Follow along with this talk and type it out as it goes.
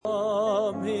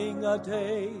coming a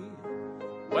day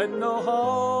when no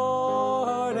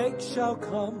heartache shall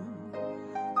come,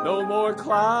 no more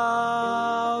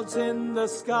clouds in the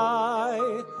sky,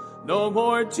 no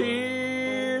more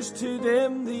tears to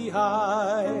dim the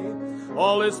eye.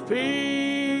 All is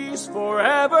peace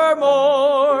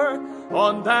forevermore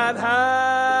on that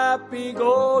happy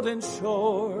golden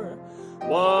shore.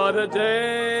 What a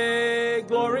day,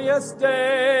 glorious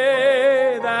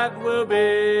day that will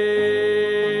be.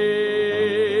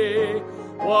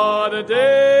 What a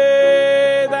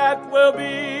day that will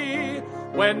be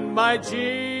when my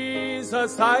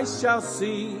Jesus I shall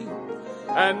see,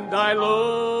 and I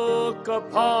look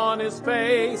upon his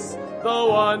face, the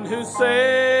one who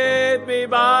saved me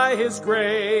by his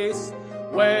grace.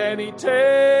 When he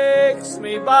takes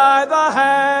me by the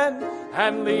hand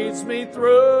and leads me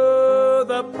through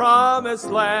the promised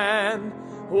land.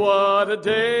 What a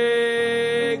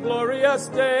day, glorious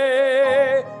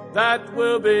day that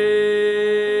will be.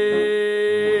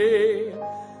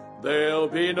 There'll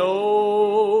be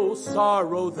no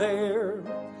sorrow there,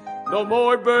 no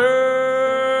more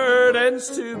burdens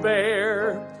to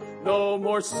bear, no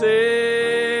more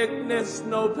sickness,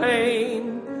 no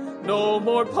pain, no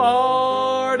more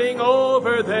parting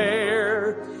over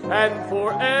there, and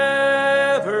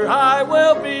forever I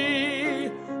will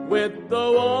be with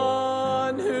the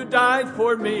one who died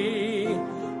for me.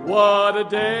 What a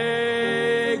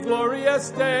day, glorious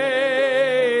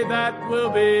day that will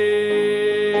be.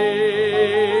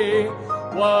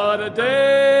 What a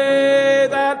day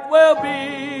that will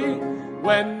be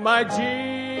when my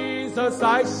Jesus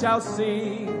I shall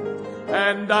see,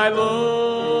 and I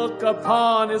look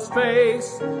upon his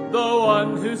face, the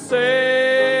one who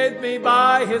saved me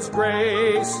by his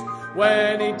grace.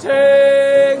 When he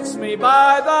takes me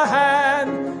by the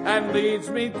hand and leads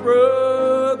me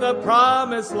through the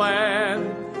promised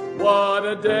land. What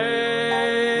a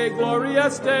day,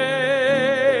 glorious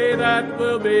day that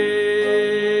will be.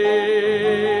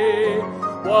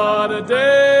 What a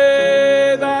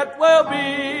day that will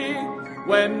be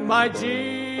when my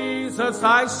Jesus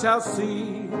I shall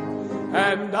see,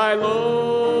 and I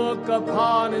look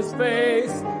upon his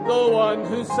face, the one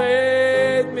who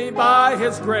saved me by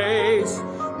his grace.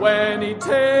 When he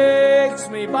takes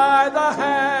me by the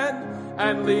hand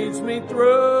and leads me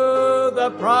through the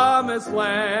promised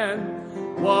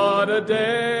land. What a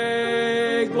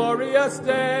day, glorious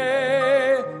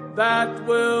day that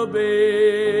will be.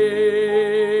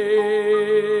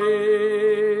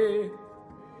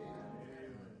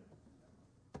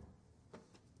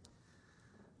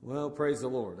 Well, praise the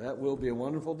Lord. That will be a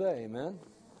wonderful day, amen.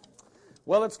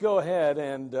 Well, let's go ahead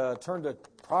and turn to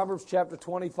Proverbs chapter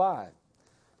 25.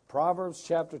 Proverbs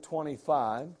chapter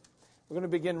 25. We're going to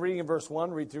begin reading in verse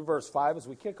 1, read through verse 5 as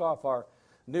we kick off our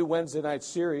new Wednesday night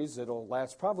series. It'll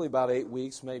last probably about 8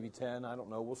 weeks, maybe 10. I don't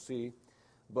know. We'll see.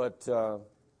 But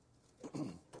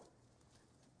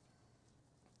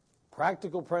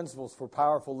practical principles for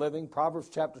powerful living. Proverbs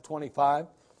chapter 25.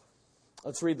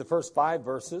 Let's read the first 5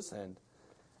 verses, and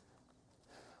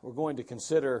we're going to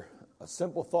consider a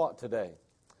simple thought today.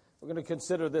 We're going to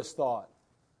consider this thought: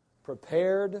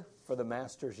 prepared for the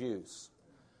master's use.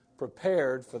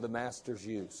 Prepared for the master's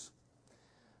use.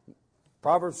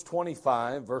 Proverbs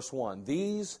 25, verse 1.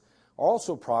 These are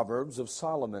also proverbs of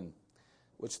Solomon,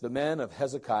 which the men of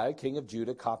Hezekiah, king of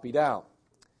Judah, copied out.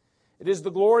 It is the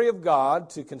glory of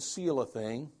God to conceal a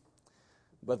thing,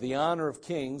 but the honor of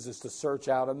kings is to search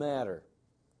out a matter.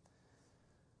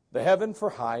 The heaven for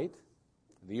height,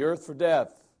 the earth for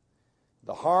depth.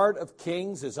 The heart of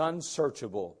kings is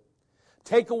unsearchable.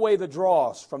 Take away the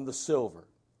dross from the silver,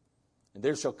 and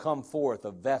there shall come forth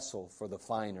a vessel for the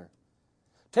finer.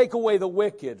 Take away the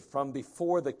wicked from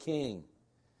before the king,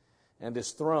 and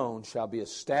his throne shall be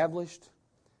established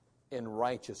in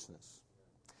righteousness.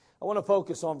 I want to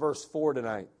focus on verse 4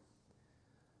 tonight.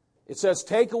 It says,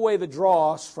 take away the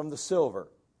dross from the silver,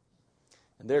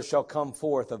 and there shall come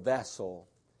forth a vessel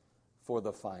for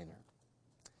the finer.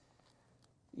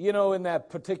 You know, in that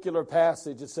particular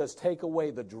passage, it says, take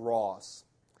away the dross.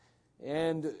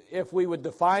 And if we would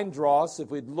define dross,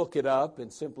 if we'd look it up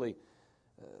and simply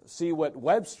see what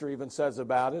Webster even says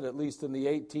about it, at least in the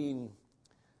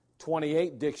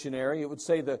 1828 dictionary, it would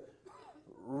say the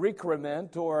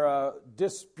recrement or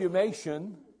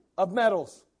dispumation of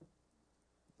metals.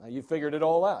 Now, you figured it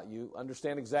all out. You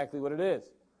understand exactly what it is.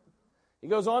 He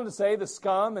goes on to say the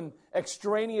scum and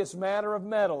extraneous matter of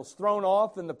metals thrown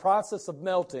off in the process of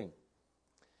melting.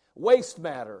 Waste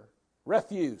matter,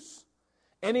 refuse,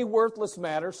 any worthless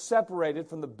matter separated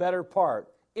from the better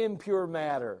part, impure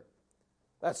matter.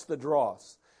 That's the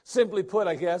dross. Simply put,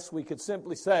 I guess we could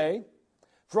simply say,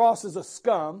 dross is a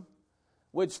scum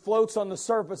which floats on the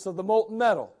surface of the molten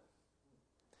metal.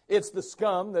 It's the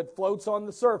scum that floats on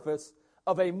the surface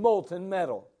of a molten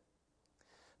metal.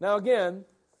 Now again,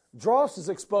 dross is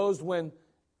exposed when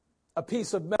a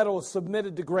piece of metal is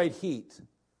submitted to great heat.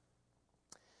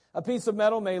 A piece of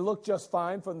metal may look just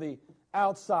fine from the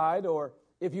outside, or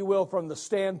if you will, from the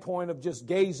standpoint of just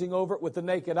gazing over it with the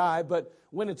naked eye, but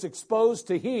when it's exposed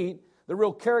to heat, the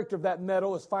real character of that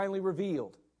metal is finally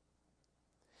revealed.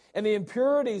 And the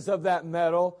impurities of that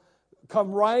metal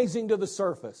come rising to the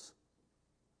surface.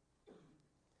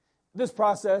 This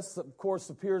process, of course,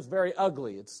 appears very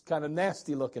ugly. It's kind of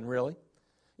nasty looking, really.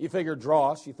 You figure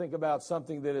dross, you think about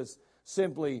something that is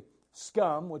simply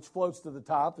scum, which floats to the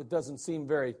top. It doesn't seem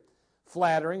very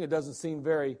flattering. It doesn't seem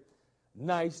very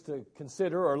nice to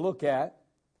consider or look at.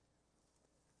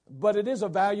 But it is a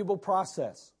valuable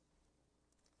process.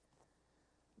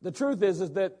 The truth is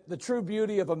that the true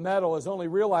beauty of a metal is only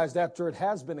realized after it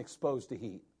has been exposed to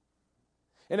heat.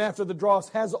 And after the dross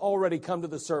has already come to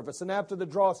the surface, and after the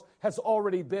dross has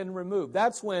already been removed.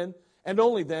 That's when, and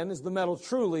only then, is the metal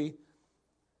truly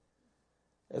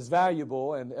as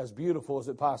valuable and as beautiful as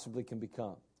it possibly can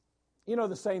become. You know,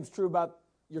 the same's true about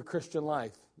your Christian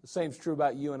life. The same's true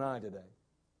about you and I today.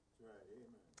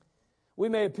 We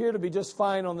may appear to be just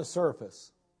fine on the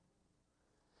surface.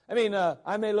 I mean,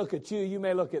 I may look at you, you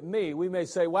may look at me. We may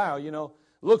say, wow, you know,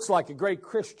 looks like a great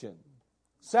Christian.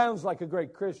 Sounds like a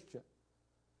great Christian.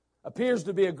 Appears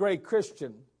to be a great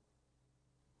Christian.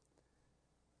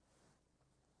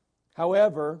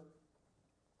 However,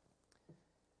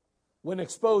 when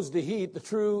exposed to heat, the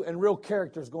true and real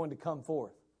character is going to come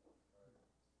forth.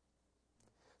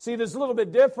 See, there's a little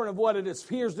bit different of what it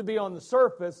appears to be on the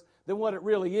surface than what it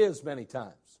really is many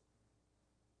times.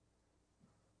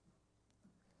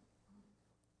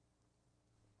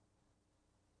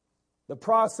 The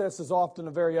process is often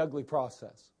a very ugly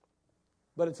process,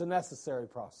 but it's a necessary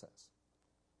process.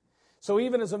 So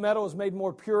even as a metal is made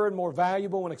more pure and more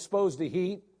valuable when exposed to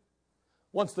heat,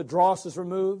 once the dross is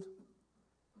removed,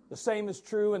 the same is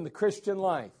true in the Christian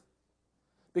life,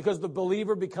 because the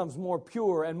believer becomes more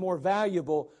pure and more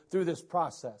valuable through this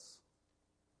process.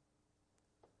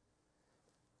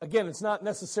 Again, it's not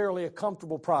necessarily a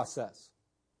comfortable process,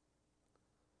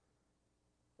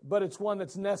 but it's one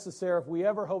that's necessary if we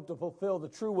ever hope to fulfill the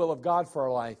true will of God for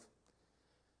our life.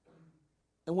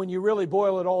 And when you really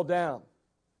boil it all down,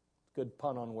 good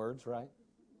pun on words, right?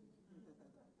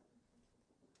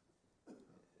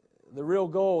 The real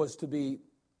goal is to be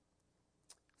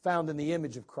found in the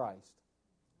image of Christ.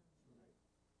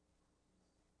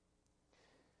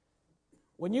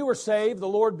 When you were saved, the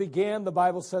Lord began, the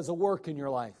Bible says, a work in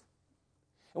your life.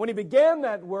 And when He began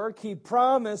that work, He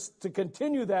promised to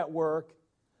continue that work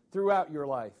throughout your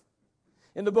life.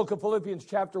 In the book of Philippians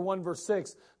chapter 1 verse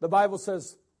 6, the Bible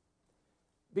says,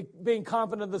 being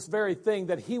confident of this very thing,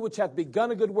 that He which hath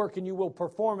begun a good work in you will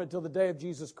perform it till the day of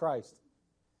Jesus Christ.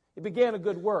 He began a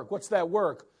good work. What's that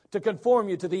work? To conform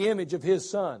you to the image of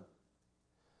His Son.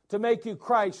 To make you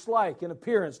Christ-like in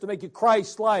appearance, to make you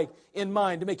Christ-like in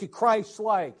mind, to make you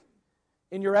Christ-like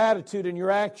in your attitude and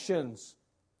your actions.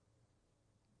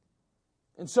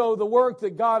 And so the work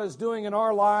that God is doing in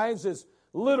our lives is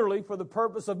literally for the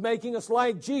purpose of making us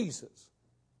like Jesus.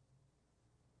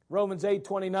 Romans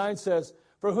 8:29 says,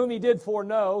 for whom He did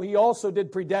foreknow, He also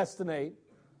did predestinate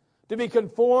to be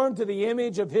conformed to the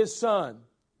image of His Son,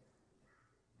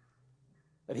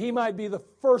 that He might be the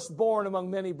firstborn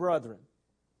among many brethren.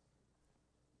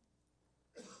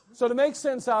 So to make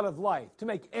sense out of life, to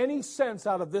make any sense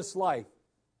out of this life,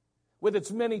 with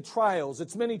its many trials,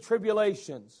 its many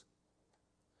tribulations,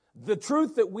 the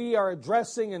truth that we are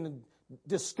addressing and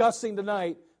discussing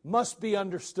tonight must be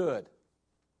understood.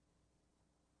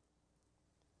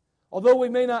 Although we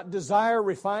may not desire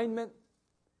refinement,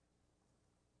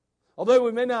 although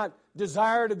we may not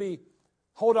desire to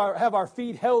have our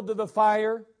feet held to the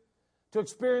fire, to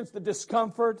experience the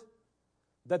discomfort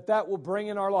that will bring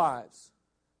in our lives,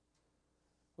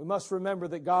 we must remember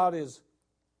that God is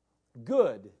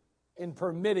good in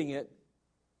permitting it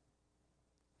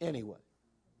anyway.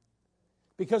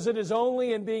 Because it is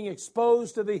only in being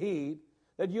exposed to the heat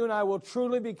that you and I will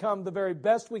truly become the very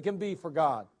best we can be for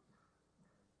God.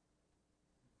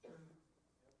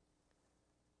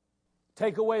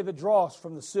 Take away the dross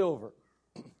from the silver,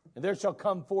 and there shall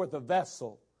come forth a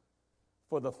vessel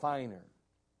for the finer.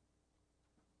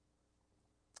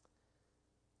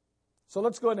 So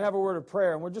let's go ahead and have a word of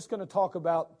prayer, and we're just going to talk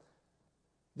about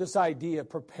this idea,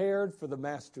 prepared for the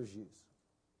Master's use.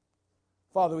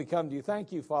 Father, we come to you.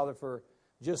 Thank you, Father, for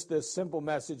just this simple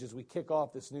message as we kick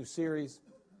off this new series.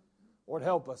 Lord,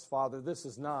 help us, Father. This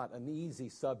is not an easy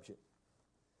subject.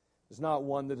 is not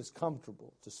one that is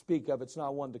comfortable to speak of. It's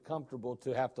not one comfortable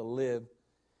to have to live.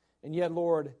 And yet,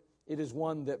 Lord, it is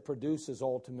one that produces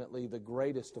ultimately the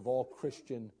greatest of all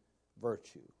Christian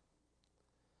virtue.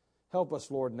 Help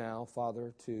us, Lord, now,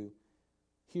 Father, to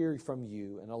hear from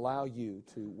you and allow you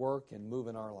to work and move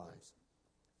in our lives.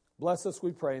 Bless us,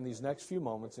 we pray, in these next few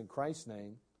moments. In Christ's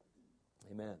name,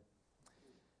 amen.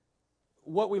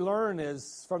 What we learn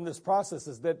is from this process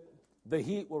is that the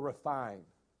heat will refine.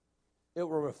 It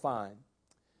will refine.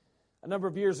 A number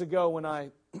of years ago when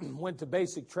I went to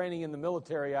basic training in the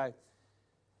military, I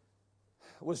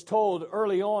was told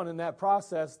early on in that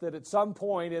process that at some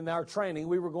point in our training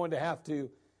we were going to have to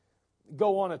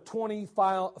go on a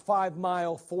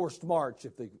 25-mile forced march,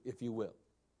 if you will.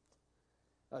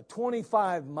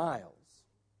 25 miles.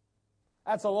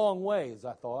 That's a long ways,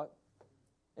 I thought.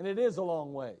 And it is a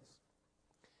long ways.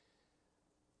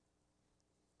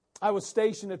 I was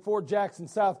stationed at Fort Jackson,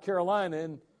 South Carolina,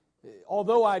 and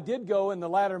although I did go in the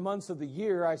latter months of the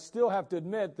year, I still have to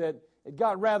admit that it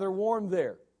got rather warm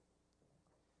there.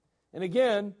 And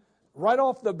again, right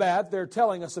off the bat, they're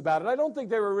telling us about it. I don't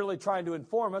think they were really trying to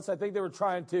inform us. I think they were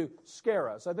trying to scare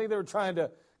us. I think they were trying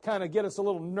to kind of get us a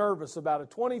little nervous about a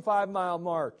 25-mile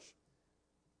march.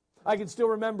 I can still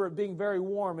remember it being very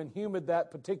warm and humid that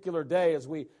particular day as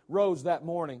we rose that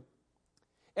morning.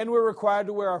 And we're required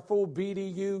to wear our full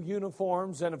BDU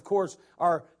uniforms and, of course,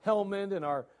 our helmet and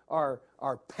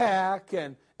our pack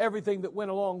and everything that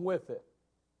went along with it.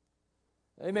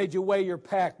 They made you weigh your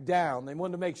pack down. They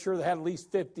wanted to make sure they had at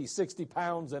least 50, 60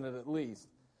 pounds in it at least.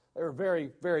 They were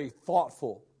very, very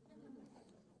thoughtful.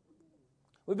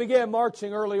 We began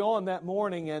marching early on that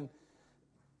morning, and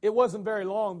it wasn't very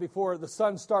long before the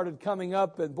sun started coming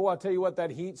up, and boy, I'll tell you what,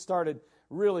 that heat started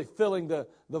really filling the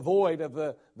void of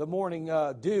the morning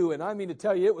dew. And I mean to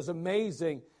tell you, it was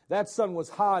amazing. That sun was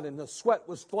hot, and the sweat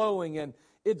was flowing, and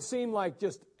it seemed like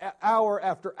just hour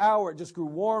after hour, it just grew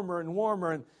warmer and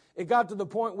warmer, and it got to the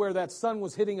point where that sun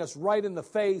was hitting us right in the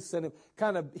face and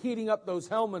kind of heating up those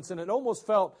helmets, and it almost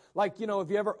felt like, you know, if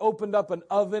you ever opened up an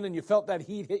oven and you felt that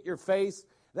heat hit your face,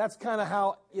 that's kind of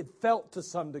how it felt to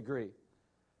some degree.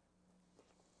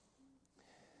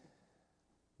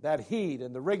 That heat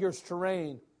and the rigorous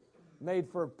terrain made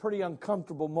for a pretty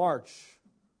uncomfortable march.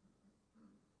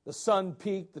 The sun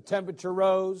peaked, the temperature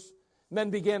rose,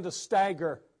 men began to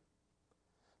stagger.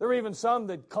 There were even some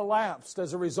that collapsed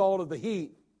as a result of the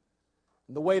heat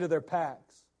and the weight of their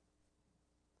packs.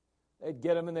 They'd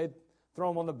get them and they'd throw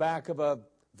them on the back of a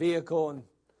vehicle and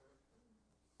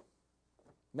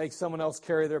make someone else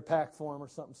carry their pack for them or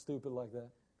something stupid like that.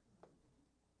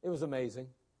 It was amazing.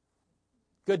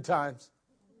 Good times.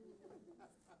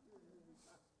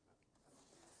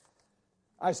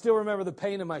 I still remember the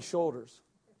pain in my shoulders.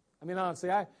 I mean, honestly,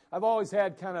 I've always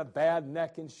had kind of bad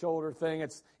neck and shoulder thing.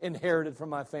 It's inherited from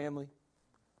my family.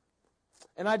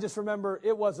 And I just remember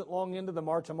it wasn't long into the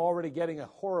march, I'm already getting a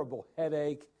horrible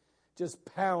headache, just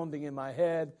pounding in my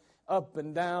head, up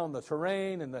and down the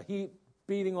terrain and the heat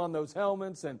beating on those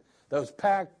helmets and those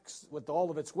packs with all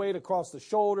of its weight across the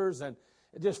shoulders, and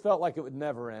it just felt like it would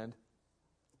never end.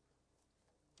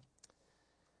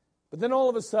 But then all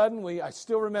of a sudden, I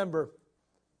still remember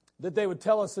that they would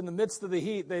tell us in the midst of the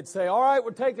heat, they'd say, all right,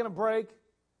 we're taking a break.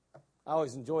 I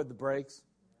always enjoyed the breaks.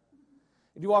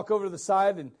 And you walk over to the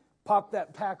side and pop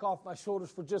that pack off my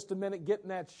shoulders for just a minute, get in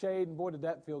that shade, and boy, did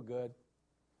that feel good.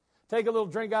 Take a little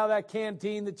drink out of that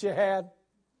canteen that you had,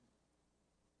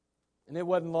 and it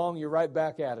wasn't long, you're right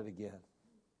back at it again.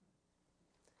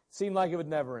 Seemed like it would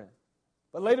never end.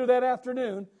 But later that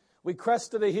afternoon, we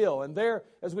crested a hill, and there,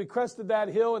 as we crested that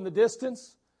hill in the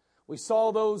distance, we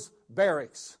saw those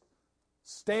barracks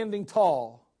standing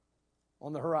tall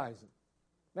on the horizon.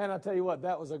 Man, I'll tell you what,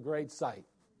 that was a great sight.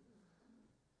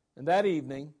 And that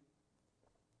evening,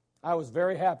 I was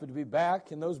very happy to be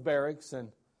back in those barracks and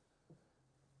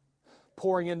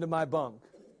pouring into my bunk.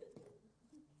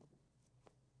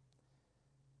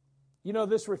 You know,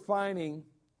 this refining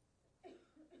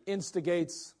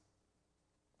instigates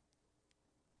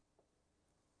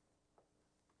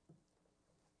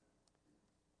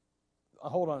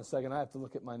hold on a second, I have to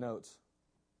look at my notes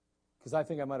because I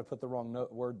think I might have put the wrong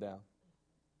word down.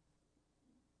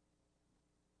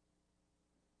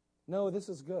 No, this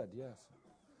is good, yes.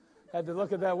 Had to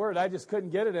look at that word. I just couldn't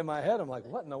get it in my head. I'm like,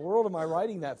 what in the world am I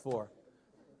writing that for?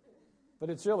 But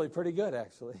it's really pretty good,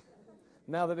 actually.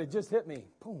 Now that it just hit me,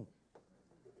 boom.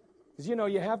 Because, you know,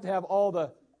 you have to have all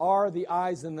the R, the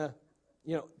I's, and the,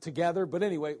 together. But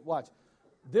anyway, watch.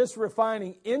 This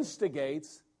refining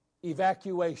instigates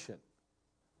evacuation.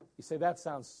 You say, that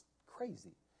sounds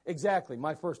crazy. Exactly,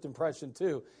 my first impression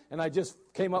too. And I just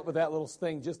came up with that little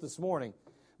thing just this morning.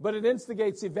 but it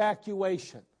instigates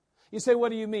evacuation. You say, what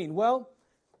do you mean? Well,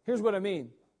 here's what I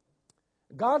mean.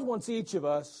 God wants each of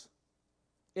us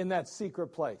in that secret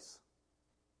place.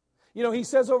 You know, He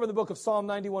says over in the book of Psalm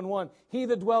 91:1, He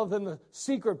that dwelleth in the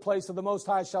secret place of the Most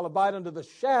High shall abide under the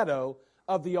shadow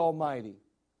of the Almighty.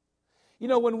 You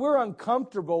know, when we're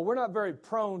uncomfortable, we're not very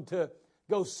prone to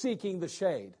go seeking the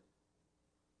shade.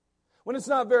 When it's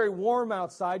not very warm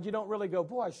outside, you don't really go,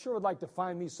 boy, I sure would like to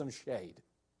find me some shade.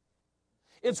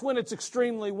 It's when it's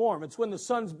extremely warm. It's when the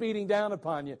sun's beating down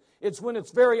upon you. It's when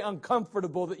it's very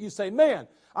uncomfortable that you say, man,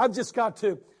 I've got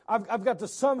to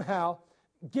somehow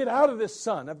get out of this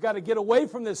sun. I've got to get away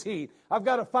from this heat. I've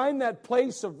got to find that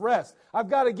place of rest. I've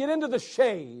got to get into the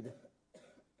shade.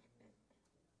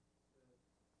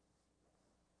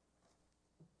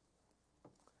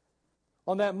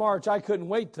 On that march, I couldn't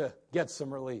wait to get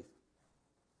some relief.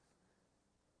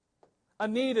 A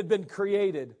need had been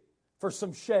created for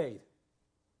some shade.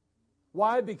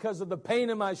 Why? Because of the pain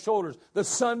in my shoulders, the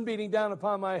sun beating down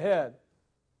upon my head.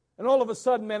 And all of a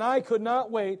sudden, man, I could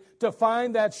not wait to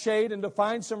find that shade and to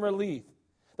find some relief.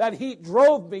 That heat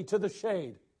drove me to the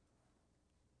shade.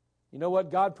 You know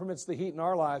what? God permits the heat in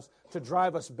our lives to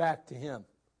drive us back to Him.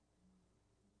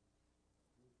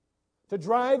 To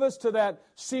drive us to that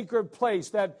secret place,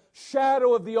 that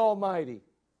shadow of the Almighty.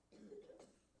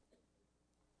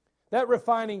 That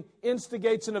refining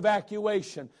instigates an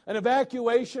evacuation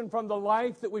from the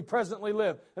life that we presently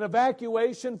live, an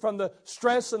evacuation from the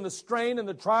stress and the strain and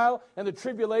the trial and the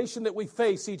tribulation that we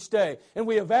face each day. And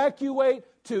we evacuate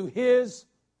to His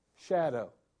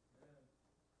shadow.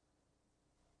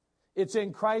 It's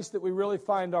in Christ that we really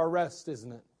find our rest,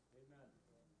 isn't it?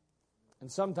 And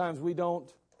sometimes we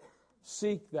don't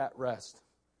seek that rest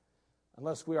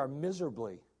unless we are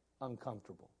miserably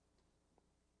uncomfortable.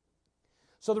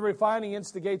 So the refining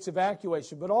instigates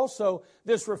evacuation, but also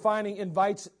this refining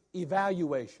invites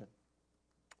evaluation.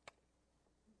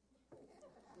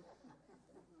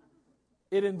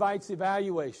 It invites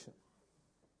evaluation.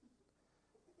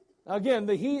 Now again,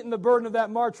 the heat and the burden of that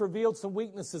march revealed some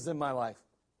weaknesses in my life.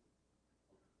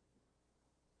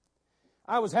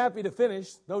 I was happy to finish,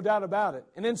 no doubt about it.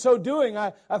 And in so doing,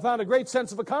 I found a great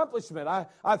sense of accomplishment.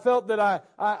 I felt that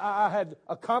I had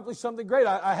accomplished something great.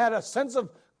 I had a sense of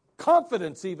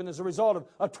confidence even as a result of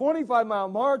a 25-mile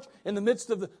march in the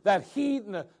midst of that heat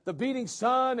and the beating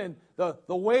sun and the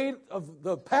weight of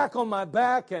the pack on my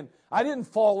back. And I didn't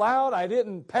fall out. I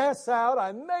didn't pass out.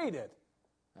 I made it.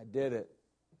 I did it.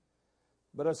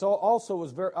 But I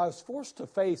was forced to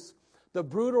face the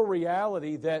brutal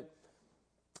reality that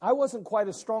I wasn't quite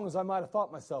as strong as I might have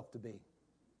thought myself to be.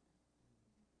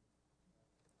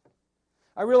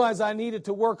 I realized I needed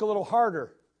to work a little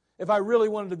harder if I really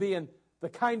wanted to be in the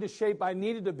kind of shape I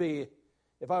needed to be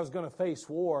if I was going to face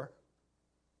war.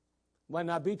 It might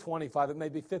not be 25, it may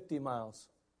be 50 miles.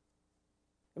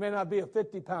 It may not be a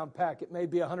 50-pound pack, it may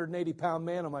be a 180-pound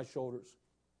man on my shoulders.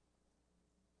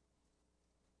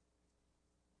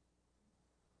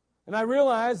 And I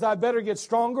realized I better get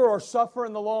stronger or suffer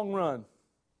in the long run.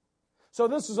 So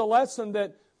this is a lesson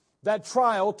that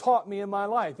trial taught me in my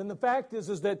life. And the fact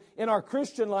is that in our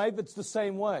Christian life, it's the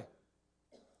same way.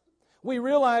 We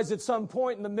realize at some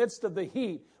point in the midst of the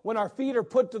heat, when our feet are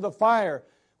put to the fire,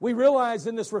 we realize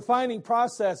in this refining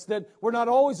process that we're not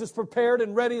always as prepared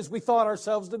and ready as we thought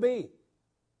ourselves to be.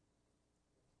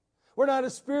 We're not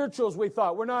as spiritual as we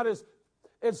thought. We're not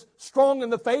as strong in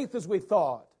the faith as we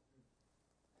thought.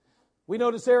 We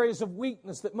notice areas of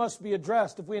weakness that must be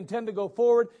addressed if we intend to go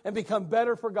forward and become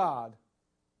better for God.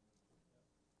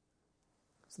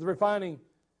 So the refining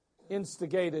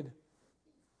instigated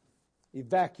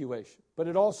evacuation, but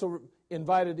it also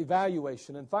invited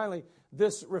evaluation. And finally,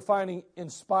 this refining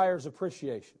inspires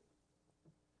appreciation.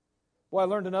 Well, I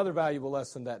learned another valuable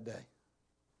lesson that day.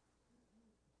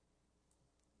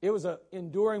 It was an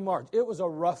enduring march. It was a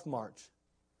rough march.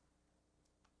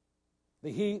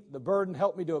 The heat, the burden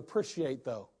helped me to appreciate,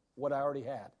 though, what I already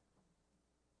had.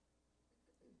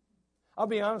 I'll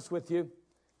be honest with you.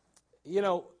 You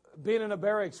know, being in a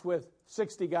barracks with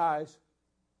 60 guys,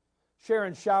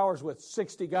 sharing showers with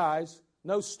 60 guys,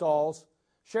 no stalls,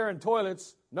 sharing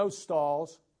toilets, no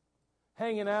stalls,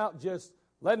 hanging out, just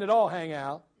letting it all hang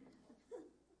out,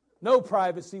 no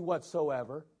privacy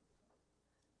whatsoever.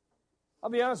 I'll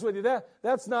be honest with you,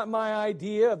 that's not my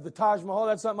idea of the Taj Mahal.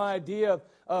 That's not my idea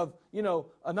of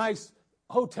a nice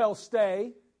hotel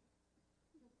stay.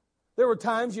 There were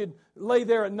times you'd lay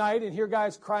there at night and hear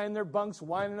guys crying in their bunks,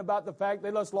 whining about the fact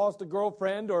they just lost a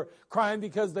girlfriend, or crying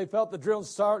because they felt the drill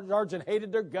sergeant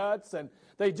hated their guts and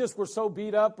they just were so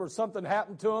beat up or something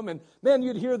happened to them. And man,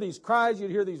 you'd hear these cries, you'd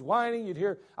hear these whining,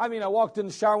 I walked in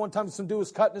the shower one time, some dude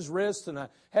was cutting his wrist and I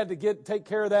had to take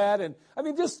care of that. And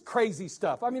just crazy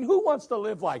stuff. Who wants to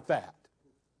live like that?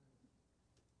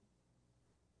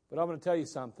 But I'm going to tell you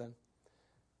something.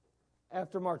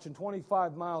 After marching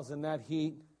 25 miles in that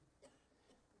heat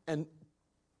and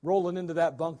rolling into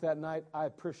that bunk that night, I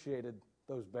appreciated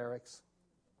those barracks.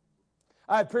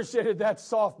 I appreciated that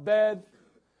soft bed.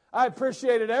 I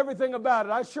appreciated everything about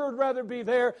it. I sure would rather be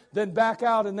there than back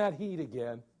out in that heat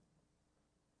again.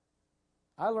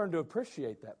 I learned to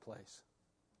appreciate that place.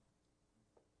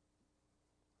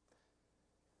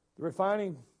 The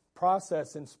refining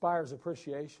process inspires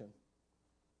appreciation.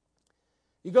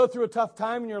 You go through a tough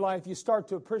time in your life, you start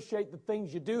to appreciate the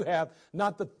things you do have,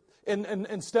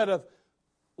 instead of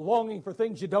longing for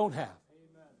things you don't have.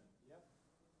 Amen. Yep.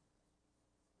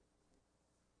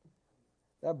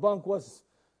 That bunk was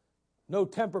no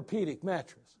Tempur-Pedic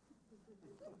mattress.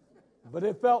 But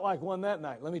it felt like one that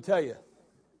night, let me tell you.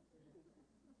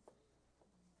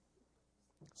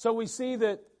 So we see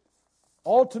that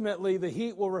ultimately the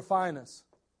heat will refine us.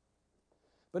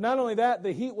 But not only that,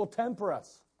 the heat will temper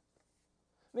us.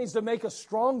 It means to make us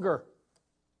stronger.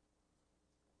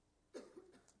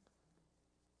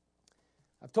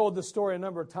 I've told this story a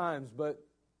number of times, but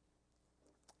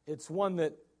it's one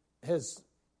that has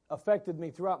affected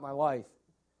me throughout my life.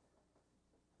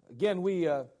 Again,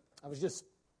 I was just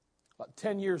about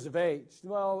 10 years of age.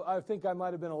 Well, I think I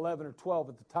might have been 11 or 12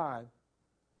 at the time.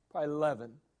 Probably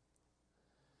 11.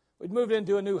 We'd moved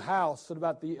into a new house at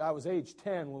I was age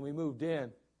 10 when we moved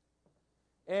in.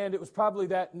 And it was probably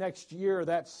that next year,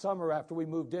 that summer after we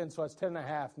moved in, so I was 10 and a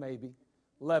half maybe,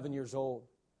 11 years old.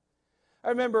 I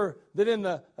remember that in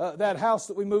that house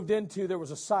that we moved into, there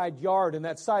was a side yard, and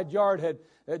that side yard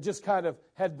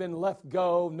had been left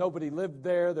go. Nobody lived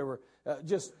there. There were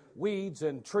just weeds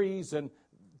and trees and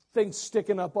things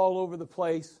sticking up all over the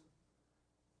place.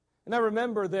 And I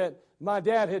remember that my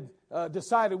dad had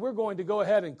decided we're going to go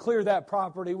ahead and clear that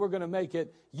property. We're going to make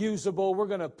it usable. We're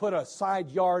going to put a side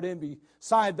yard in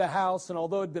beside the house, and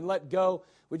although it had been let go,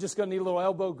 we're just going to need a little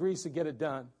elbow grease to get it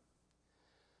done.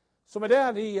 So my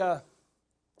dad, he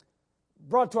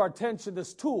brought to our attention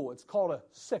this tool. It's called a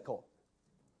sickle.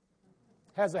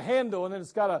 It has a handle, and then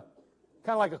it's got a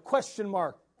kind of like a question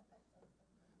mark.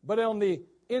 But on the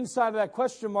inside of that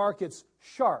question mark, it's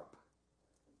sharp.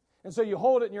 And so you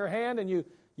hold it in your hand, and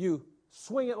you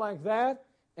swing it like that,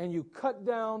 and you cut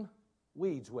down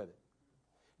weeds with it.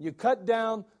 You cut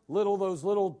down those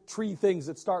little tree things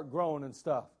that start growing and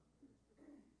stuff.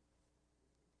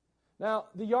 Now,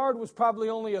 the yard was probably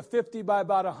only a 50 by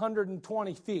about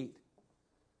 120 feet.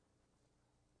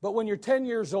 But when you're 10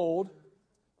 years old,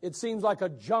 it seems like a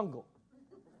jungle.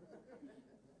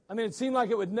 It seemed like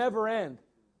it would never end.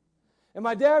 And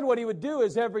my dad, what he would do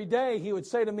is every day he would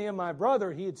say to me and my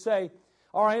brother, he'd say,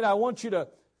 all right, I want you to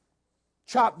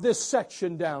chop this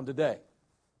section down today.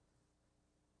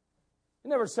 He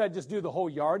never said just do the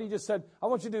whole yard. He just said, I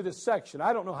want you to do this section.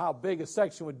 I don't know how big a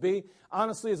section would be.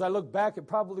 Honestly, as I look back, it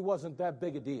probably wasn't that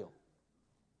big a deal.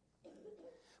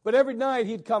 But every night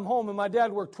he'd come home, and my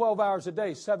dad worked 12 hours a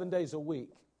day, 7 days a week.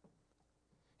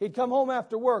 He'd come home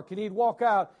after work, and he'd walk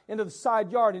out into the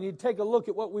side yard, and he'd take a look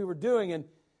at what we were doing. And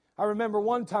I remember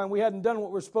one time we hadn't done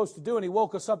what we were supposed to do, and he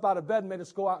woke us up out of bed and made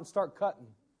us go out and start cutting.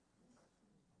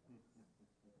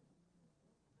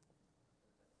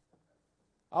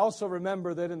 I also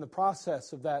remember that in the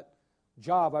process of that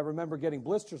job, I remember getting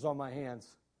blisters on my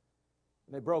hands,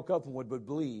 and they broke up and would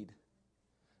bleed.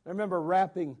 I remember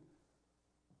wrapping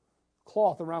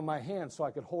cloth around my hands so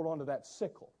I could hold on to that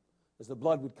sickle as the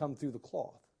blood would come through the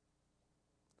cloth.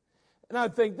 And I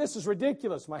would think, this is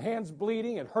ridiculous. My hand's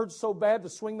bleeding. It hurts so bad to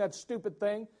swing that stupid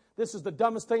thing. This is the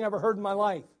dumbest thing I ever heard in my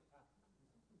life.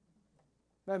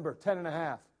 Remember, 10 and a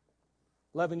half,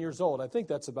 11 years old. I think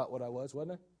that's about what I was,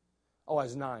 wasn't it? Oh, I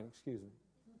was 9, excuse me.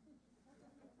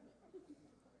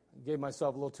 I gave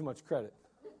myself a little too much credit.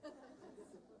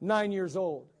 9 years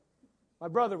old. My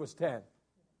brother was 10.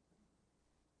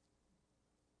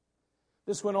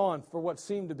 This went on for what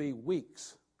seemed to be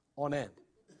weeks on end,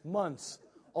 months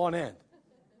on end.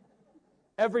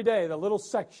 Every day, the little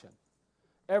section.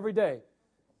 Every day.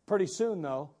 Pretty soon,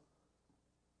 though,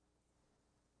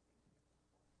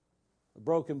 the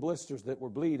broken blisters that were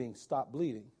bleeding stopped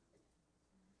bleeding.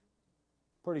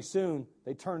 Pretty soon,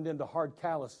 they turned into hard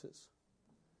calluses.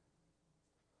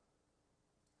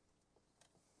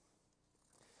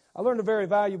 I learned a very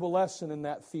valuable lesson in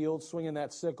that field, swinging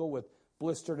that sickle with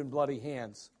blistered and bloody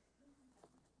hands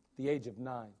at the age of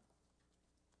 9.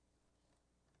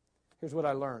 Here's what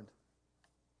I learned.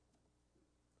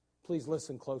 Please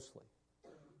listen closely.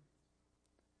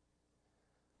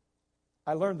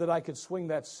 I learned that I could swing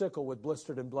that sickle with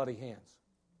blistered and bloody hands.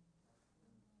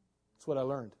 That's what I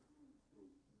learned.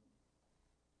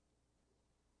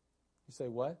 You say,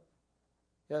 what?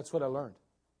 Yeah, that's what I learned.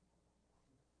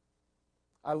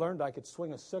 I learned I could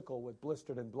swing a sickle with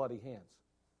blistered and bloody hands.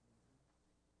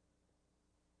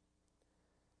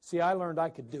 See, I learned I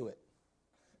could do it.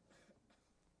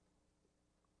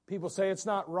 People say it's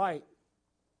not right.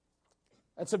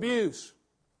 That's abuse.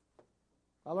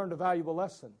 I learned a valuable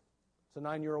lesson. As a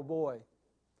 9-year-old boy,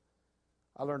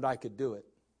 I learned I could do it.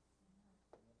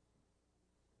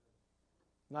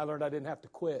 And I learned I didn't have to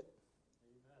quit.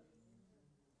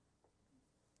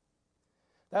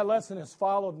 That lesson has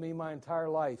followed me my entire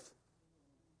life.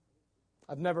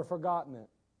 I've never forgotten it.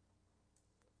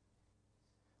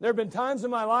 There have been times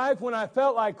in my life when I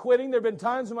felt like quitting. There have been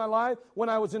times in my life when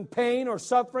I was in pain or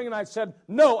suffering, and I said,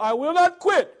 no, I will not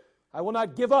quit. I will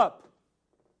not give up.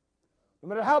 No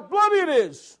matter how bloody it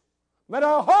is, no matter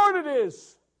how hard it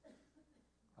is,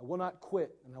 I will not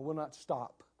quit and I will not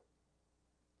stop.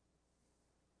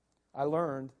 I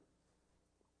learned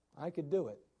I could do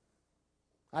it.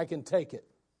 I can take it.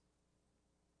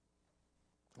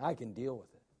 I can deal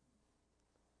with it.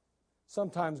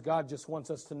 Sometimes God just wants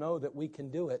us to know that we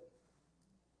can do it.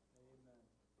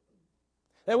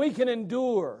 That we can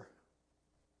endure.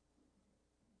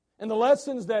 And the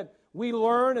lessons that we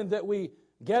learn and that we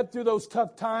get through those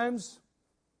tough times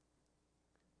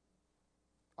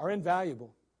are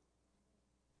invaluable.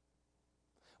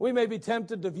 We may be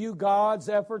tempted to view God's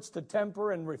efforts to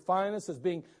temper and refine us as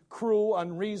being cruel,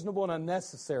 unreasonable, and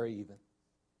unnecessary even.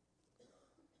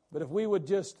 But if we would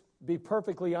just be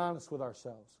perfectly honest with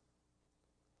ourselves,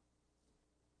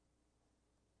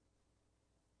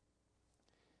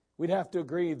 we'd have to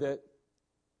agree that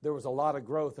there was a lot of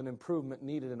growth and improvement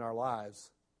needed in our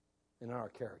lives and in our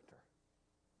character.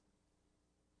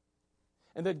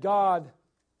 And that God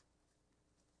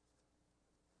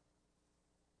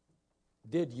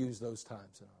did use those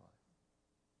times in our life.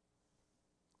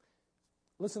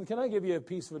 Listen, can I give you a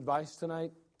piece of advice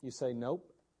tonight? You say,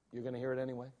 nope. You're going to hear it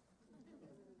anyway.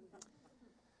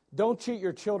 Don't cheat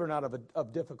your children out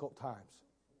of difficult times.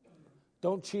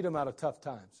 Don't cheat them out of tough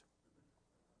times.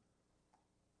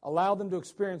 Allow them to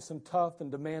experience some tough and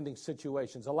demanding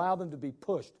situations. Allow them to be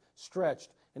pushed,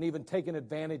 stretched, and even taken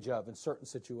advantage of in certain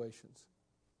situations.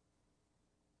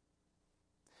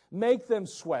 Make them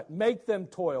sweat. Make them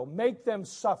toil. Make them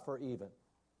suffer even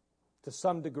to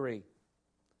some degree.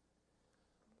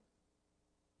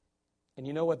 And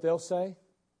you know what they'll say?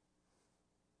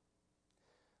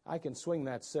 I can swing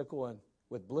that sickle and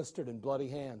with blistered and bloody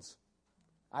hands.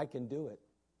 I can do it.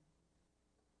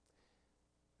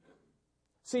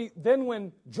 See, then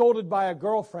when jolted by a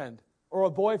girlfriend or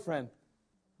a boyfriend,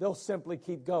 they'll simply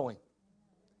keep going.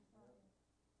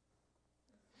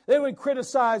 Then when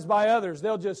criticized by others,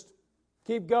 they'll just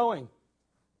keep going.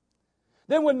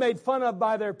 Then when made fun of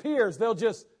by their peers, they'll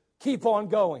just keep on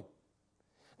going.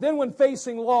 Then when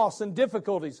facing loss and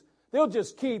difficulties, they'll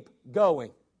just keep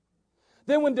going.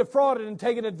 Then when defrauded and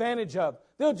taken advantage of,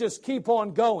 they'll just keep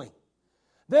on going.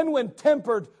 Then when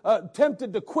tempted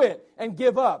to quit and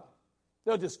give up,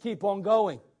 they'll just keep on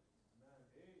going.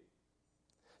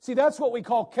 See, that's what we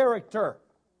call character.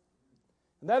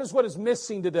 And that is what is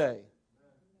missing today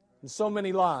in so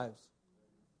many lives.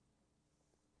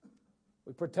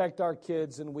 We protect our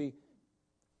kids and we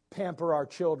pamper our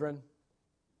children.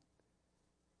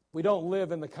 We don't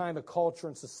live in the kind of culture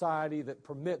and society that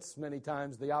permits many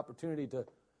times the opportunity to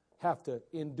have to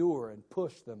endure and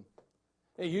push them.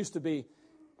 It used to be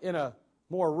in a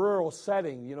more rural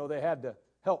setting, you know, they had to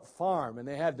help farm and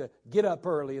they had to get up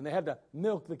early and they had to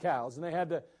milk the cows and they had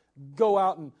to go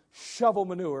out and shovel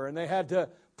manure and they had to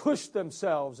push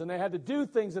themselves and they had to do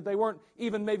things that they weren't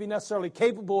even maybe necessarily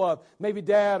capable of. Maybe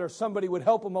dad or somebody would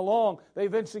help them along. They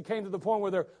eventually came to the point where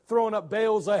they're throwing up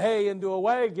bales of hay into a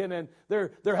wagon and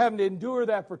they're having to endure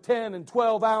that for 10 and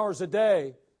 12 hours a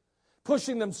day,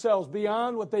 pushing themselves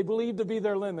beyond what they believe to be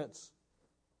their limits.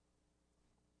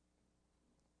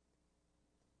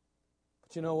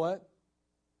 But you know what?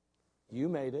 You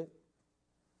made it.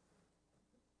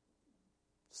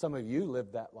 Some of you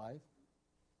lived that life.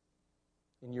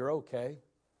 And you're okay.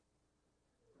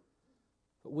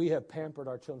 But we have pampered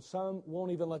our children. Some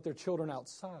won't even let their children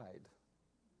outside.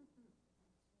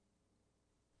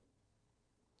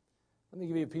 Let me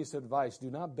give you a piece of advice.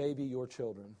 Do not baby your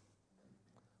children.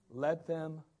 Let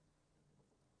them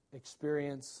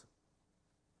experience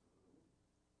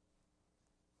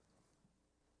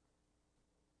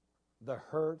the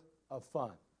hurt of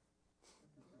fun.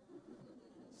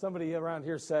 Somebody around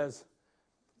here says,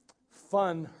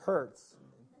 fun hurts.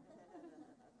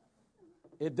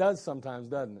 It does sometimes,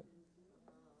 doesn't it?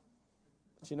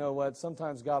 But you know what?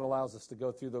 Sometimes God allows us to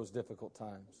go through those difficult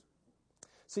times.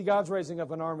 See, God's raising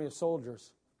up an army of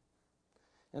soldiers.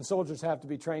 And soldiers have to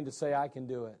be trained to say, I can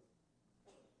do it.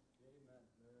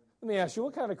 Let me ask you,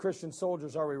 what kind of Christian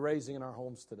soldiers are we raising in our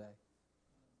homes today?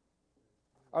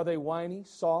 Are they whiny,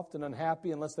 soft, and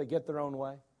unhappy unless they get their own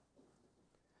way?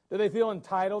 Do they feel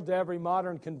entitled to every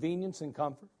modern convenience and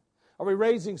comfort? Are we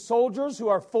raising soldiers who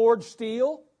are forged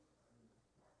steel?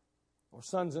 Or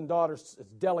sons and daughters as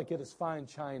delicate as fine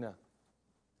china?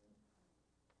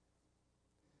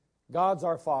 God's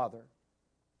our Father.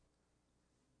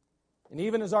 And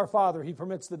even as our Father, He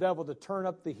permits the devil to turn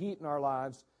up the heat in our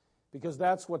lives because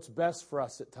that's what's best for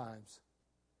us at times.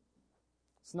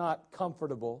 It's not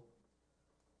comfortable,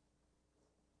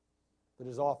 but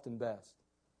is often best.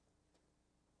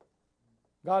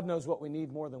 God knows what we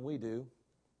need more than we do.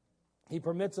 He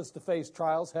permits us to face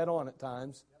trials head on at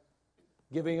times,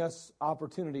 giving us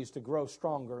opportunities to grow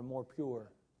stronger and more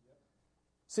pure.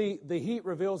 See, the heat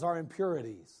reveals our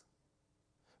impurities.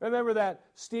 Remember that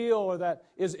steel or that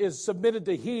is submitted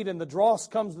to heat and the dross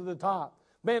comes to the top.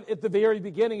 Man, at the very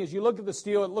beginning, as you look at the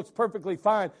steel, it looks perfectly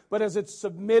fine. But as it's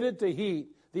submitted to heat,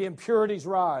 the impurities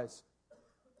rise.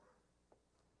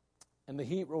 And the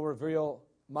heat will reveal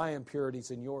my impurities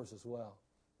and yours as well.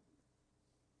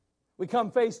 We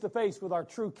come face to face with our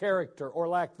true character or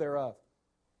lack thereof.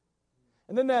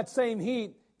 And then that same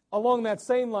heat, along that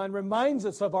same line, reminds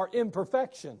us of our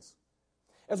imperfections.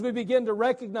 As we begin to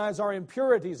recognize our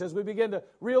impurities, as we begin to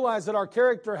realize that our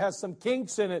character has some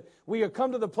kinks in it, we have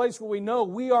come to the place where we know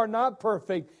we are not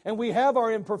perfect and we have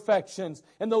our imperfections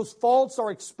and those faults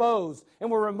are exposed. And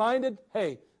we're reminded,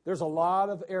 hey, there's a lot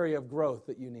of area of growth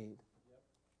that you need.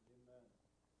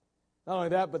 Not only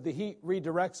that, but the heat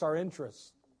redirects our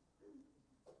interests.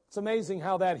 It's amazing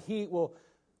how that heat will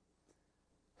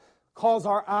cause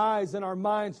our eyes and our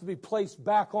minds to be placed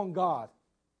back on God.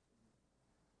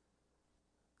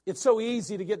 It's so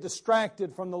easy to get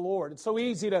distracted from the Lord. It's so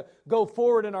easy to go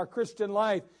forward in our Christian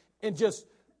life and just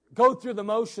go through the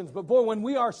motions. But boy, when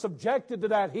we are subjected to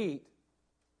that heat,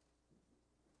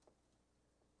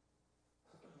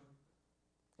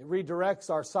 it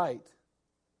redirects our sight.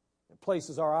 It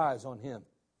places our eyes on Him.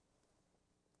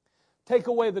 Take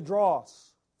away the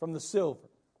dross from the silver.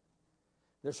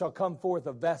 There shall come forth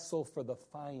a vessel for the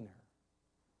finer.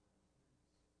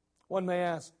 One may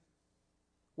ask,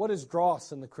 what is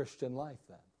dross in the Christian life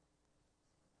then?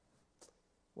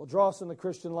 Well, dross in the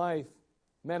Christian life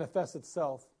manifests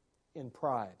itself in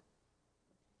pride,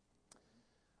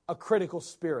 a critical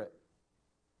spirit,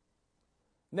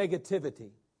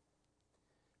 negativity,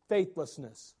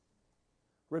 faithlessness,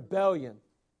 rebellion,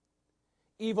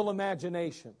 evil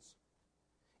imaginations,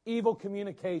 evil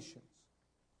communications.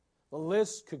 The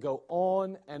list could go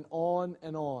on and on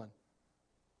and on.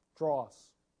 Dross.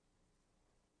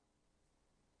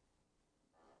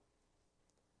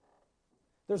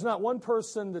 There's not one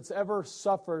person that's ever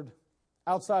suffered,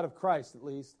 outside of Christ at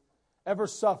least, ever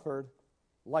suffered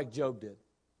like Job did.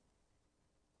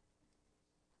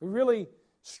 We really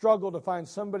struggle to find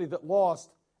somebody that lost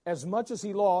as much as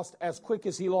he lost, as quick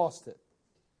as he lost it.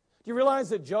 Do you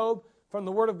realize that Job, from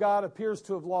the Word of God, appears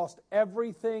to have lost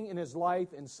everything in his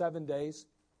life in 7 days?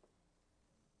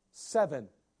 7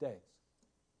 days.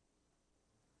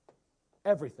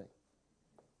 Everything.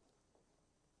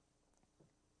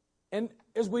 And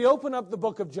as we open up the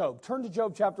book of Job, turn to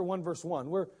Job chapter 1, verse 1.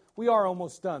 We are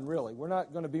almost done, really. We're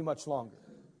not going to be much longer.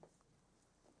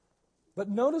 But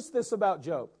notice this about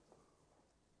Job.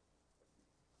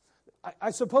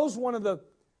 I suppose one of the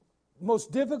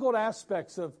most difficult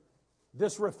aspects of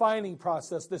this refining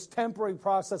process, this temporary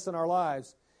process in our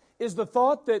lives, is the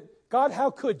thought that, God,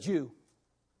 how could you?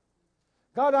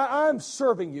 God, I'm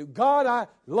serving you. God, I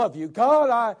love you.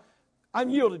 God, I'm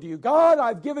yielded to you. God,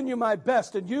 I've given you my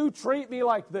best, and you treat me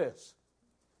like this.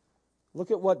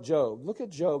 Look at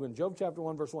Job in Job chapter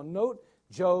 1, verse 1. Note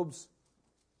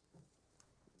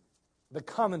the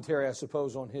commentary, I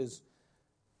suppose, on his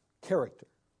character.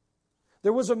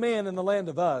 There was a man in the land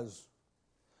of Uz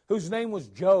whose name was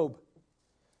Job.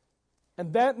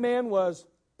 And that man was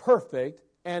perfect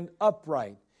and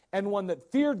upright, and one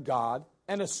that feared God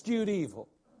and eschewed evil.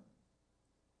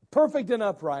 Perfect and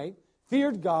upright,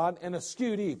 feared God and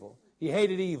eschewed evil. He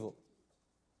hated evil.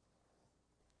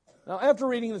 Now, after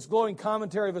reading this glowing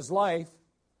commentary of his life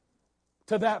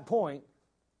to that point,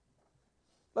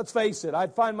 Let's face it,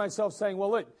 I'd find myself saying,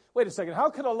 well, look, wait a second, how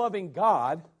could a loving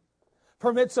God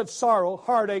permit such sorrow,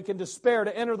 heartache, and despair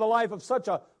to enter the life of such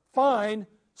a fine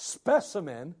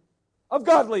specimen of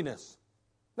godliness?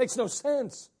 Makes no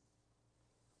sense.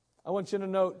 I want you to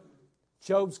note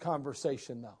Job's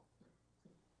conversation, though.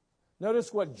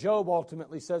 Notice what Job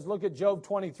ultimately says. Look at Job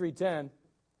 23:10.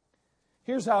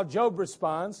 Here's how Job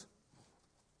responds.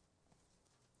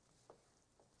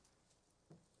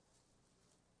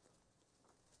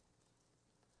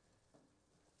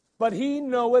 But he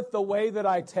knoweth the way that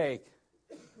I take.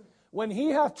 When he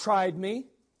hath tried me,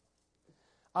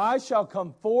 I shall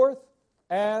come forth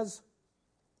as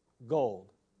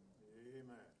gold.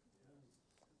 Amen.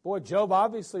 Boy, Job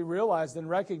obviously realized and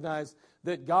recognized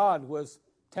that God was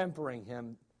tempering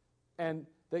him and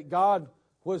that God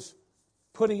was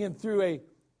putting him through a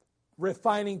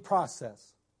refining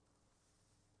process.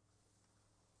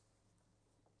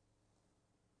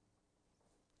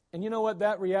 And you know what?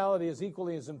 That reality is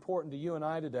equally as important to you and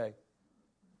I today.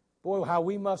 Boy, how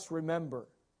we must remember.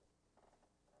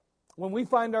 When we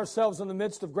find ourselves in the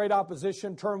midst of great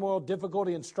opposition, turmoil,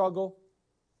 difficulty, and struggle,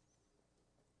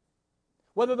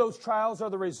 whether those trials are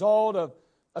the result of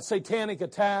a satanic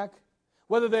attack,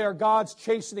 whether they are God's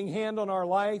chastening hand on our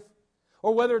life,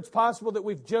 or whether it's possible that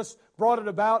we've just brought it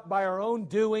about by our own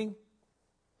doing,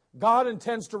 God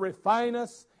intends to refine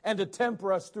us and to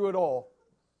temper us through it all,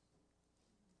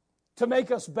 to make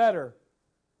us better,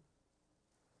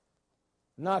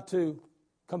 not to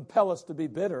compel us to be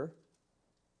bitter.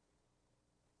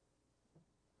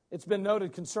 It's been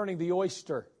noted concerning the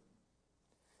oyster.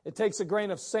 It takes a grain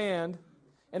of sand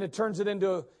and it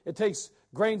takes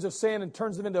grains of sand and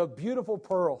turns them into a beautiful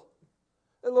pearl.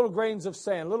 Little grains of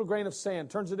sand, little grain of sand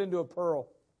turns it into a pearl.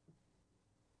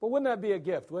 But wouldn't that be a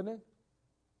gift, wouldn't it?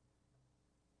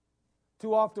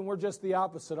 Too often we're just the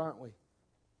opposite, aren't we?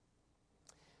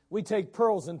 We take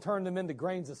pearls and turn them into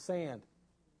grains of sand.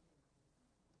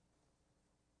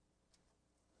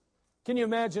 Can you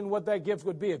imagine what that gift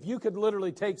would be if you could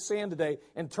literally take sand today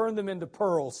and turn them into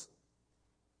pearls?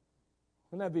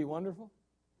 Wouldn't that be wonderful?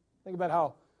 Think about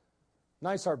how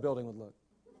nice our building would look.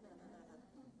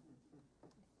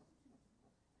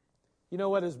 You know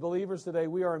what? As believers today,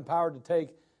 we are empowered to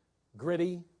take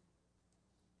gritty,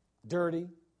 dirty,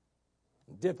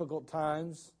 difficult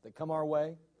times that come our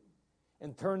way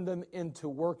and turn them into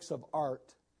works of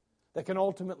art that can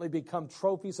ultimately become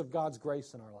trophies of God's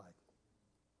grace in our life.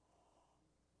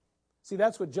 See,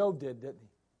 that's what Job did, didn't he?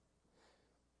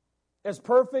 As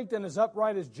perfect and as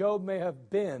upright as Job may have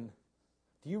been,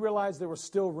 do you realize there was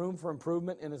still room for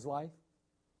improvement in his life?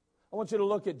 I want you to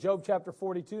look at Job chapter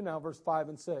 42 now, verse 5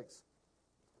 and 6.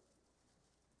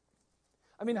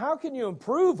 I mean, how can you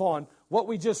improve on what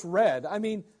we just read? I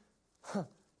mean,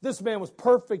 this man was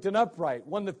perfect and upright,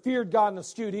 one that feared God and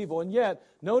eschewed evil. And yet,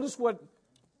 notice what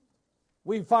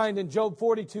we find in Job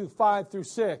 42, 5 through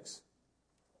 6.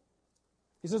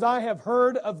 He says, I have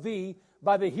heard of thee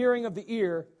by the hearing of the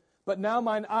ear, but now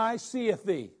mine eye seeth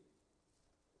thee.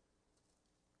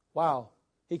 Wow.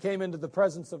 He came into the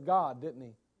presence of God, didn't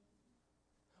he?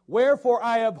 Wherefore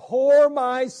I abhor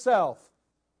myself.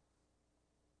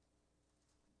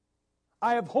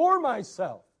 I abhor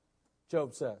myself,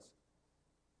 Job says,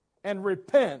 and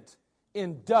repent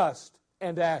in dust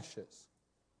and ashes.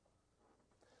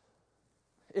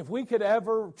 If we could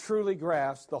ever truly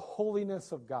grasp the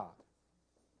holiness of God,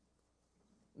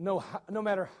 no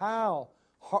matter how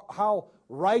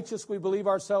righteous we believe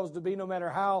ourselves to be, no matter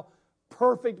how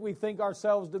perfect we think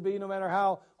ourselves to be, no matter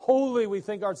how holy we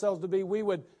think ourselves to be, we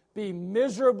would be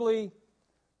miserably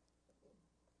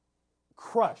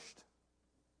crushed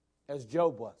as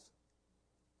Job was.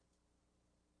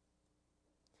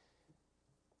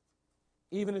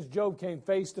 Even as Job came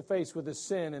face to face with his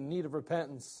sin in need of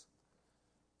repentance,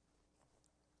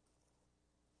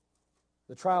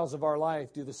 the trials of our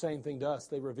life do the same thing to us.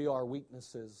 They reveal our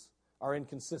weaknesses, our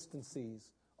inconsistencies,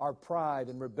 our pride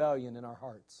and rebellion in our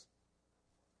hearts.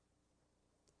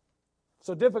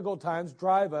 So difficult times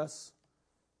drive us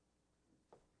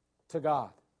to God.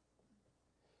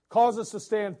 Cause us to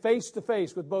stand face to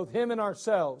face with both Him and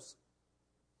ourselves.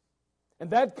 And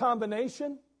that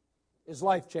combination is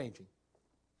life-changing.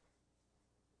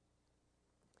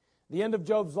 The end of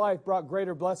Job's life brought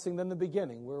greater blessing than the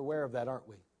beginning. We're aware of that, aren't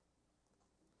we?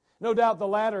 No doubt the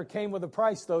latter came with a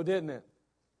price, though, didn't it?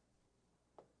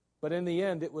 But in the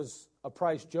end, it was a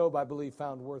price Job, I believe,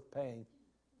 found worth paying.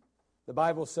 The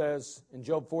Bible says in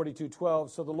Job 42:12,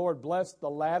 so the Lord blessed the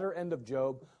latter end of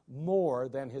Job more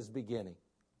than his beginning.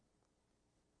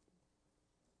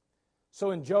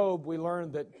 So in Job, we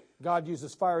learn that God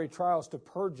uses fiery trials to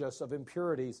purge us of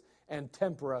impurities and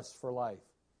temper us for life.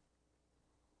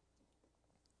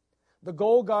 The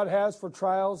goal God has for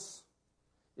trials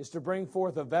is to bring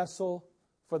forth a vessel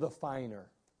for the finer.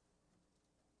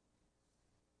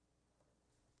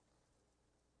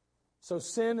 So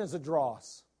sin is a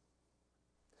dross,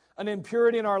 an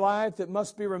impurity in our life that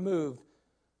must be removed.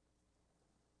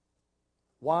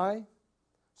 Why?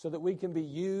 So that we can be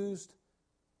used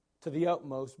to the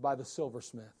utmost by the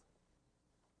silversmith.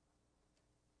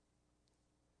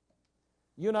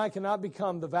 You and I cannot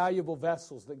become the valuable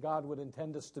vessels that God would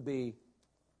intend us to be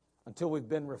until we've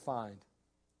been refined.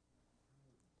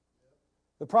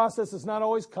 The process is not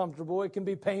always comfortable. It can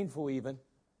be painful even.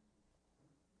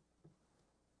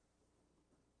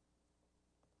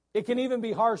 It can even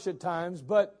be harsh at times,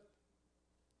 but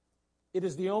it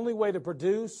is the only way to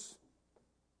produce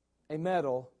a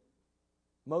metal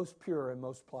most pure and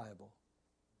most pliable.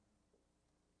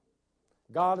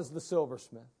 God is the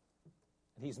silversmith,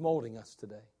 and He's molding us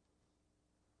today.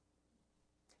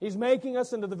 He's making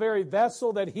us into the very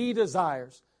vessel that He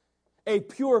desires, a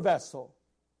pure vessel,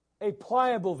 a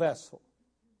pliable vessel.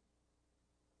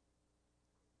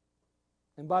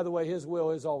 And by the way, His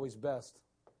will is always best.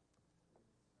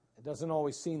 It doesn't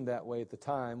always seem that way at the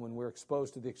time when we're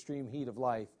exposed to the extreme heat of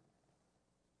life.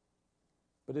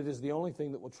 But it is the only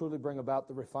thing that will truly bring about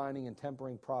the refining and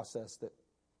tempering process that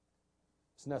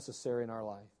is necessary in our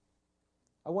life.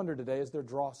 I wonder today, is there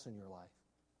dross in your life?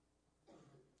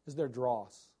 Is there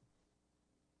dross?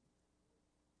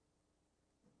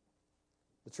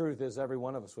 The truth is, every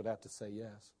one of us would have to say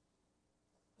yes.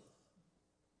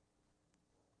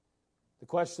 The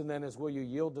question then is, will you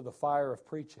yield to the fire of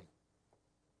preaching?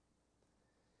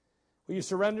 Will you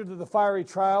surrender to the fiery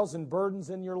trials and burdens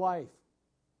in your life?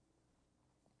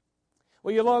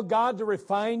 Will you allow God to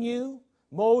refine you,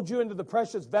 mold you into the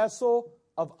precious vessel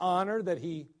of honor that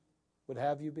He would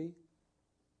have you be?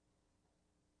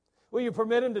 Will you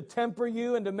permit Him to temper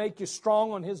you and to make you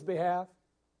strong on His behalf?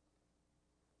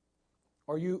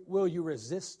 Or will you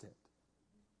resist it?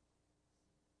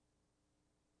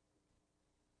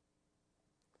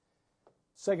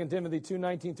 2 Timothy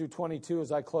 2:19 through 22,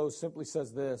 as I close, simply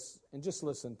says this, and just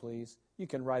listen, please. You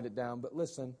can write it down, but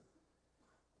listen.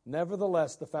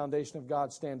 Nevertheless, the foundation of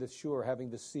God standeth sure,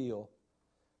 having the seal.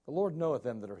 The Lord knoweth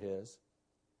them that are His.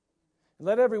 And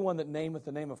let everyone that nameth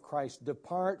the name of Christ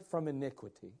depart from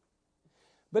iniquity.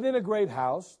 But in a great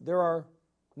house there are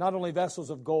not only vessels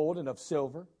of gold and of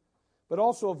silver, but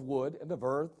also of wood and of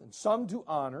earth, and some to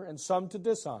honor and some to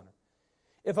dishonor.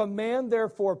 If a man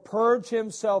therefore purge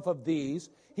himself of these,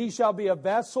 he shall be a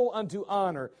vessel unto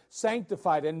honor,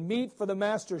 sanctified and meet for the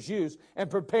master's use, and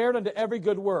prepared unto every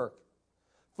good work.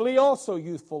 Flee also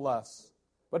youthful lusts,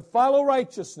 but follow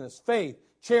righteousness, faith,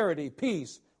 charity,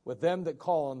 peace, with them that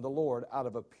call on the Lord out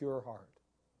of a pure heart.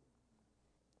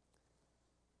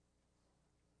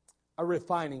 A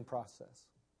refining process.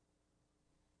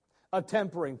 A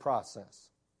tempering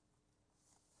process.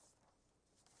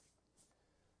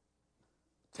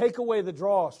 Take away the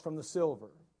dross from the silver.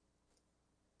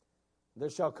 There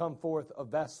shall come forth a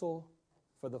vessel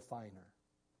for the finer,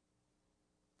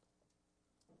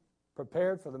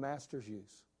 prepared for the master's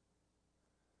use.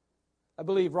 I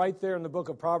believe right there in the book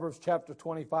of Proverbs chapter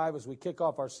 25, as we kick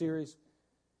off our series,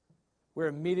 we're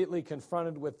immediately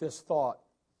confronted with this thought.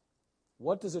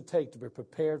 What does it take to be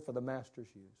prepared for the master's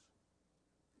use?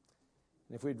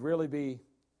 And if we'd really be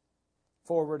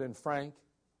forward and frank,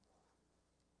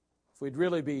 if we'd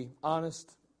really be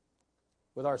honest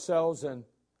with ourselves and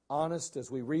honest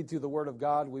as we read through the Word of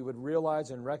God, we would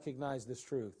realize and recognize this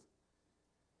truth.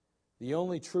 The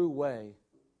only true way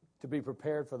to be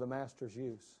prepared for the master's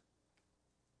use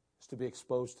is to be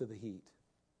exposed to the heat.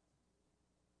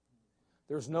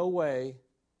 There's no way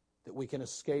that we can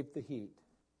escape the heat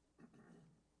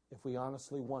if we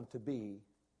honestly want to be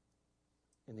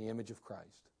in the image of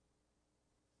Christ.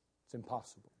 It's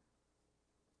impossible.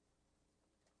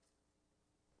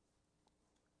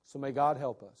 So may God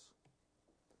help us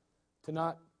to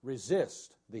not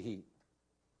resist the heat,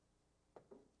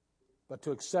 but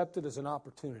to accept it as an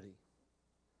opportunity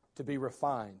to be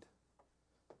refined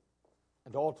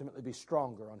and ultimately be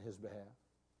stronger on His behalf.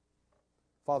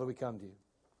 Father, we come to You.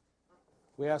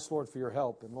 We ask, Lord, for Your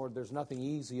help. And Lord, there's nothing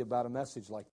easy about a message like